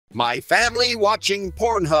My family watching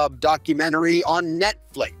Pornhub documentary on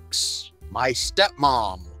Netflix. My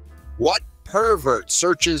stepmom. What pervert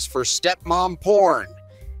searches for stepmom porn?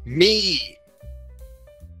 Me.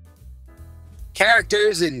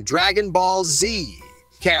 Characters in Dragon Ball Z.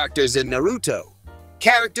 Characters in Naruto.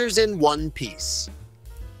 Characters in One Piece.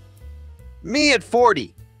 Me at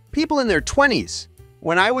 40. People in their 20s.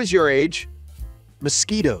 When I was your age.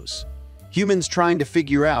 Mosquitoes. Humans trying to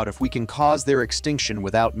figure out if we can cause their extinction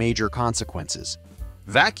without major consequences.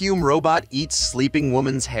 Vacuum robot eats sleeping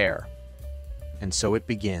woman's hair. And so it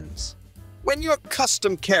begins. When your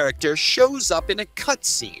custom character shows up in a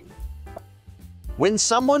cutscene. When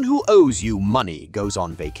someone who owes you money goes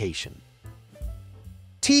on vacation.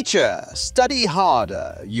 Teacher, study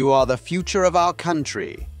harder. You are the future of our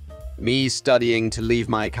country. Me studying to leave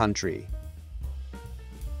my country.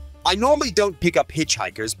 I normally don't pick up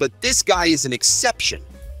hitchhikers, but this guy is an exception.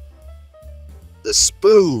 The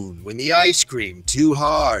spoon when the ice cream too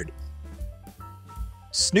hard.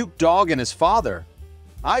 Snoop Dogg and his father.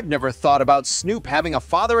 I've never thought about Snoop having a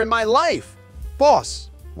father in my life.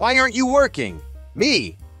 Boss, why aren't you working?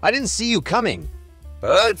 Me, I didn't see you coming.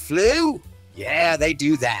 Bird flu? Yeah, they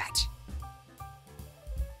do that.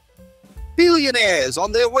 Billionaires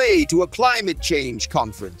on their way to a climate change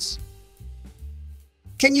conference.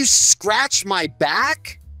 Can you scratch my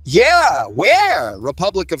back? Yeah, where?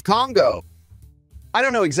 Republic of Congo. I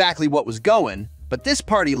don't know exactly what was going, but this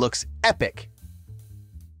party looks epic.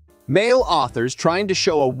 Male authors trying to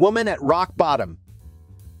show a woman at rock bottom.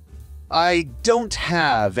 I don't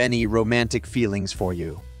have any romantic feelings for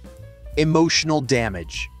you. Emotional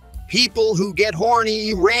damage. People who get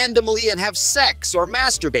horny randomly and have sex or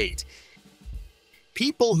masturbate.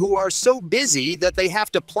 People who are so busy that they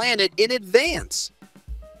have to plan it in advance.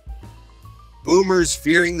 Boomers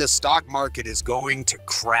fearing the stock market is going to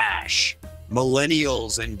crash.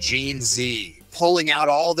 Millennials and Gen Z pulling out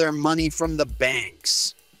all their money from the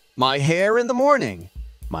banks. My hair in the morning.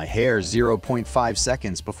 My hair 0.5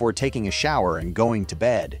 seconds before taking a shower and going to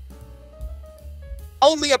bed.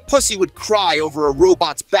 Only a pussy would cry over a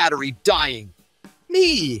robot's battery dying.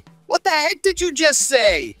 Me, what the heck did you just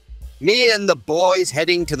say? Me and the boys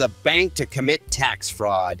heading to the bank to commit tax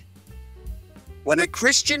fraud. When a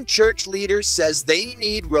Christian church leader says they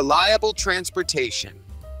need reliable transportation.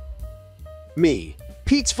 Me,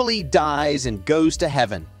 peacefully dies and goes to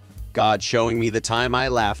heaven. God showing me the time I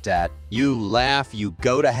laughed at. You laugh, you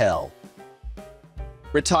go to hell.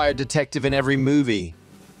 Retired detective in every movie.